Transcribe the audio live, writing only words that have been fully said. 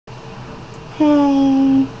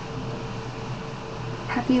Hey!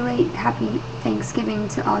 Happy Thanksgiving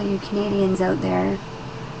to all you Canadians out there.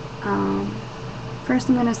 First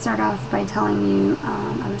I'm going to start off by telling you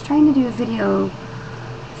I was trying to do a video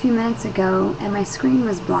a few minutes ago and my screen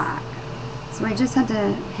was black. So I just had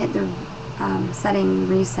to hit the setting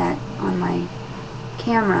reset on my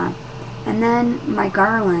camera. And then my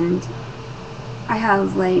garland, I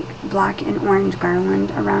have like black and orange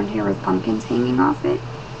garland around here with pumpkins hanging off it.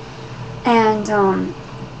 And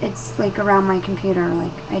it's like around my computer,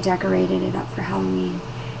 like I decorated it up for Halloween.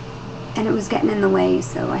 And it was getting in the way,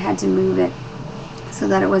 so I had to move it so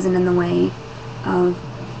that it wasn't in the way of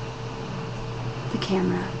the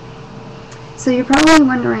camera. So you're probably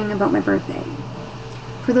wondering about my birthday.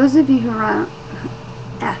 For those of you who are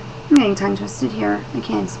I'm getting tongue twisted here. I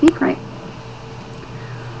can't speak right.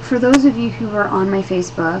 For those of you who are on my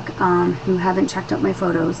Facebook, who haven't checked out my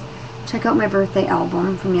photos, check out my birthday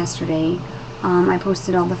album from yesterday. I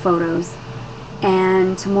posted all the photos.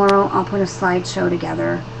 And tomorrow I'll put a slideshow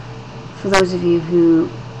together for those of you who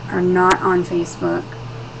are not on Facebook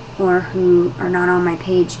or who are not on my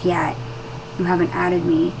page yet, who haven't added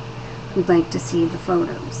me, who'd like to see the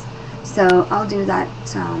photos. So I'll do that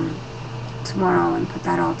tomorrow and put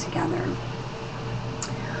that all together.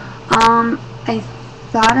 I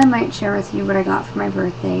thought I might share with you what I got for my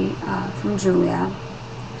birthday from Julia.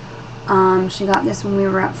 She got this when we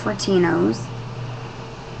were at Fortino's.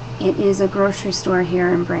 It is a grocery store here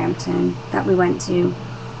in Brampton that we went to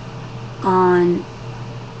on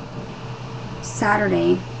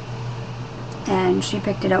Saturday, and she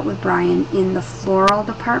picked it up with Brian in the floral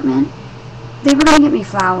department. They were going to get me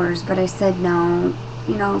flowers, but I said no.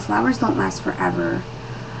 You know, flowers don't last forever.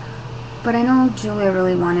 But I know Julia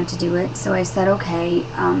really wanted to do it, so I said, okay,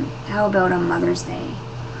 how about on Mother's Day?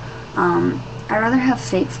 I'd rather have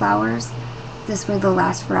fake flowers. This way they'll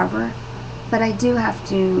last forever. But I do have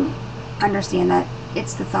to understand that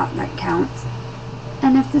it's the thought that counts.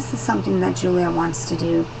 And if this is something that Julia wants to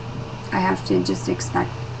do, I have to just accept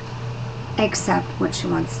what she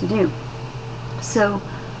wants to do. So,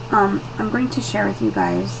 I'm going to share with you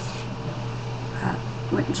guys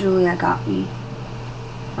what Julia got me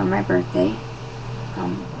for my birthday.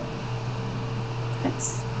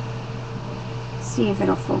 Let's see if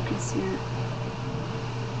it'll focus here.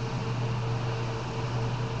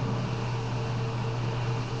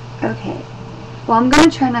 Okay. Well, I'm going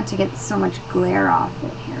to try not to get so much glare off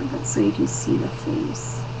it here, but so you can see the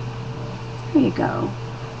face. There you go.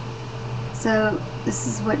 So, this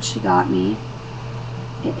is what she got me.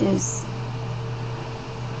 It is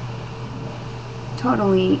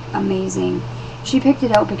totally amazing. She picked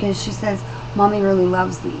it out because she says, Mommy really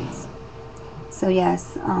loves these. So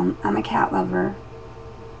yes, I'm a cat lover.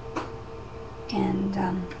 And,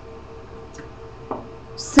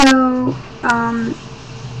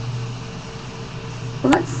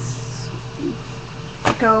 let's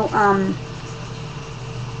go,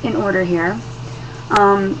 in order here.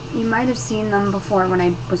 You might have seen them before when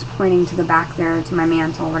I was pointing to the back there, to my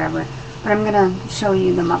mantle or whatever, but I'm going to show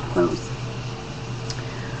you them up close.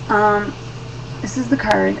 This is the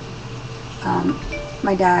card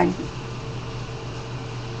my dad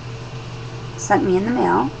sent me in the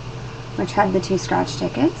mail, which had the 2 scratch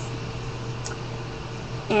tickets.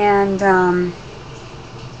 And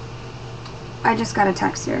I just got a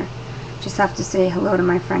text here. Just have to say hello to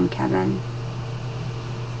my friend Kevin.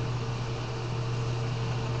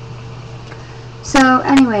 So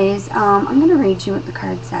anyways, I'm going to read you what the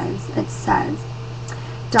card says. It says,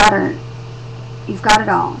 Daughter, you've got it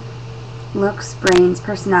all. Looks, brains,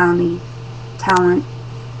 personality, talent,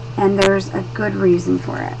 and there's a good reason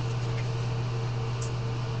for it.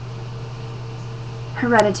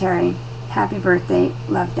 Hereditary. Happy birthday.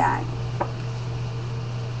 Love, Dad.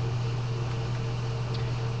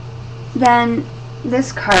 Then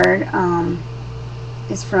this card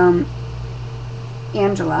is from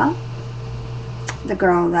Angela, the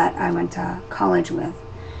girl that I went to college with.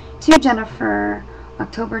 To Jennifer,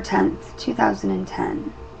 October 10th,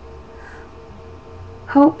 2010.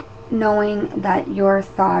 Hope knowing that you're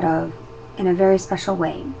thought of in a very special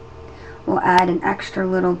way will add an extra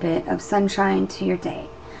little bit of sunshine to your day.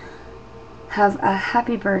 Have a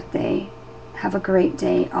happy birthday. Have a great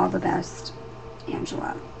day. All the best,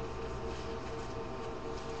 Angela.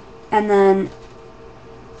 And then,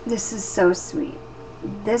 this is so sweet.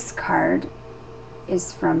 This card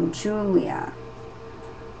is from Julia.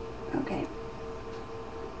 Okay.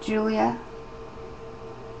 Julia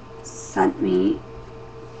sent me,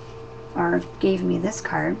 or gave me this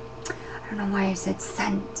card. I don't know why I said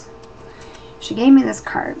sent. She gave me this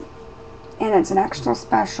card. And it's an extra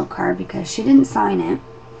special card because she didn't sign it.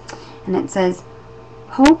 And it says,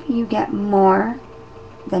 "Hope you get more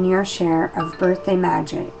than your share of birthday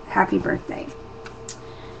magic. Happy birthday."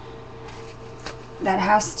 That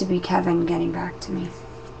has to be Kevin getting back to me.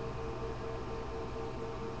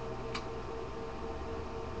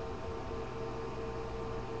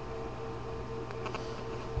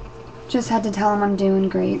 Just had to tell him I'm doing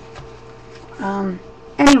great.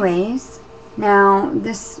 Anyways, now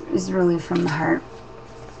this is really from the heart.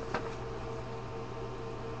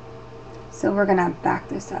 So we're gonna back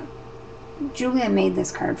this up. Julia made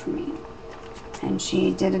this card for me, and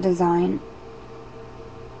she did a design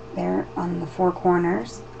there on the four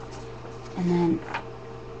corners, and then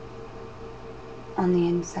on the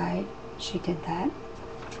inside she did that.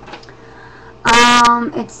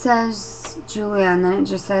 It says Julia, and then it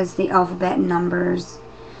just says the alphabet and numbers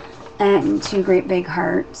and two great big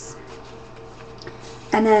hearts.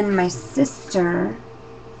 And then my sister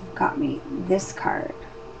got me this card,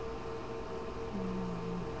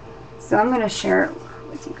 so I'm going to share it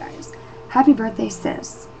with you guys. Happy birthday,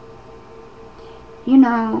 sis. You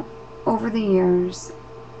know, over the years,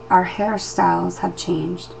 our hairstyles have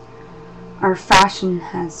changed. Our fashion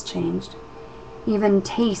has changed. Even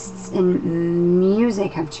tastes in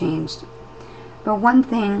music have changed. But one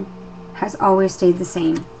thing has always stayed the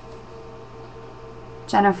same.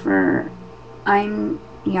 Jennifer, I'm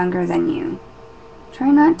younger than you. Try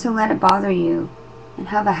not to let it bother you, and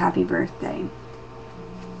have a happy birthday.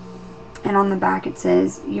 And on the back it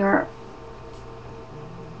says, you're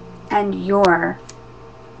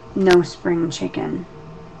no spring chicken.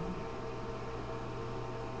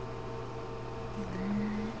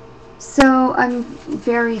 So I'm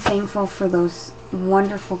very thankful for those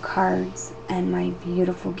wonderful cards and my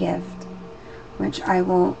beautiful gift, which I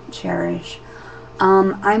will cherish.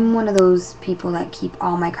 I'm one of those people that keep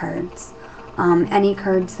all my cards. Any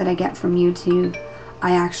cards that I get from YouTube,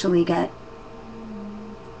 I actually get.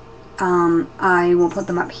 I will put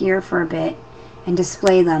them up here for a bit and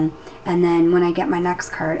display them, and then when I get my next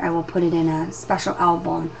card, I will put it in a special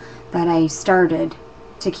album that I started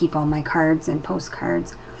to keep all my cards and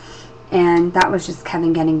postcards. And that was just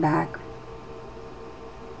Kevin getting back.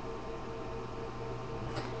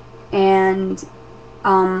 And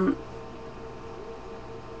I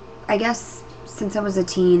guess since I was a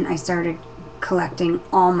teen, I started collecting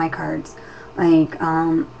all my cards, like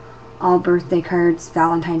all birthday cards,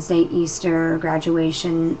 Valentine's Day, Easter,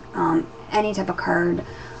 graduation, any type of card.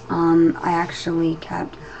 I actually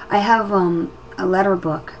kept. I have a letter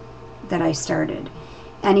book that I started.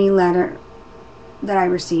 Any letter that I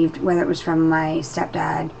received, whether it was from my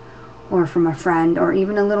stepdad or from a friend or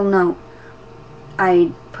even a little note,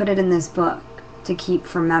 I put it in this book to keep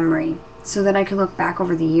for memory, so that I could look back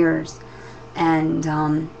over the years and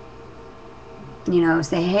you know,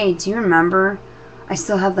 say, hey, do you remember, I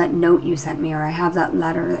still have that note you sent me, or I have that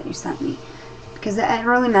letter that you sent me, because it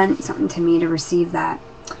really meant something to me to receive that.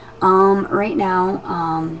 Right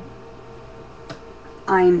now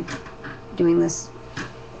I'm doing this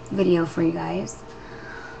video for you guys.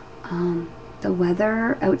 The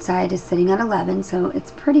weather outside is sitting at 11, so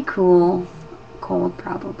it's pretty cool. Cold,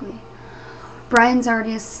 probably. Brian's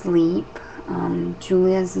already asleep.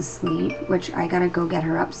 Julia's asleep, which I gotta go get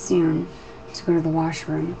her up soon to go to the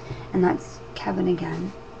washroom. And that's Kevin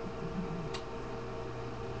again.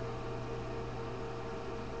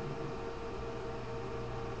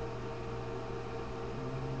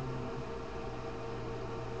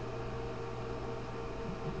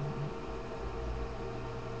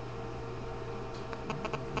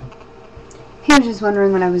 He was just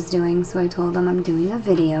wondering what I was doing, so I told him I'm doing a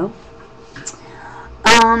video.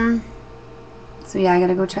 So yeah, I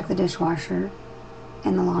gotta go check the dishwasher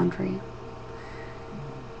and the laundry.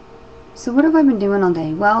 So what have I been doing all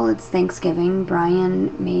day? Well, it's Thanksgiving.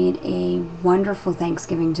 Brian made a wonderful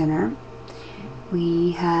Thanksgiving dinner.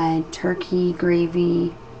 We had turkey,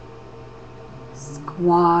 gravy,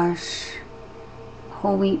 squash,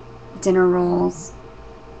 whole wheat dinner rolls.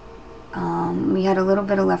 We had a little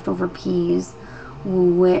bit of leftover peas,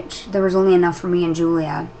 which there was only enough for me and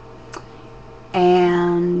Julia.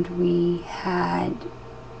 And we had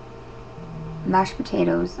mashed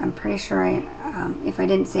potatoes. I'm pretty sure if I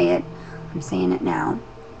didn't say it, I'm saying it now.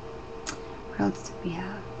 What else did we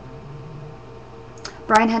have?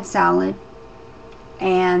 Brian had salad,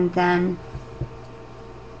 and then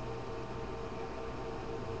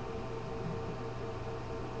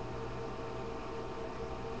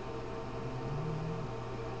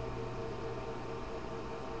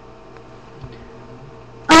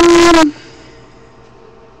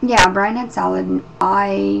yeah, Brian had salad, and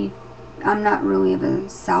I'm not really a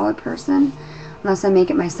salad person unless I make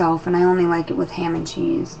it myself, and I only like it with ham and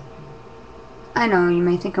cheese. I know, you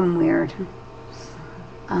may think I'm weird.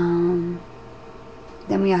 Then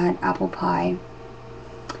we had apple pie.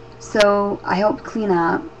 So I helped clean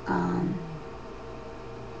up,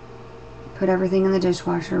 put everything in the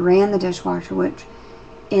dishwasher, ran the dishwasher, which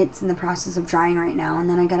it's in the process of drying right now, and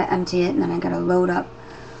then I gotta empty it, and then I gotta load up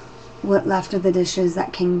what left of the dishes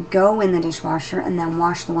that can go in the dishwasher, and then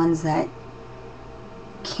wash the ones that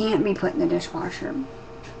can't be put in the dishwasher.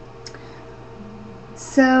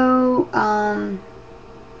 So,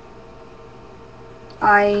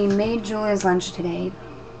 I made Julia's lunch today.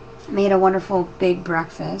 Made a wonderful big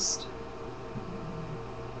breakfast.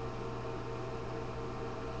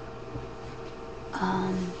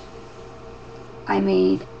 I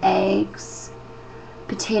made eggs,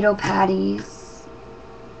 potato patties.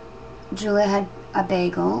 Julia had a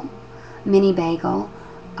bagel, mini bagel.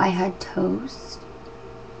 I had toast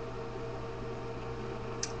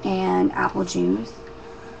and apple juice.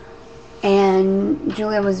 And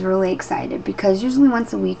Julia was really excited because usually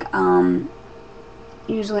once a week,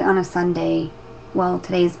 usually on a Sunday, well,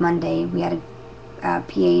 today's Monday, we had a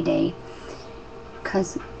PA day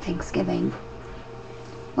because Thanksgiving.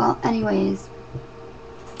 Well, anyways,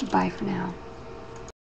 bye for now.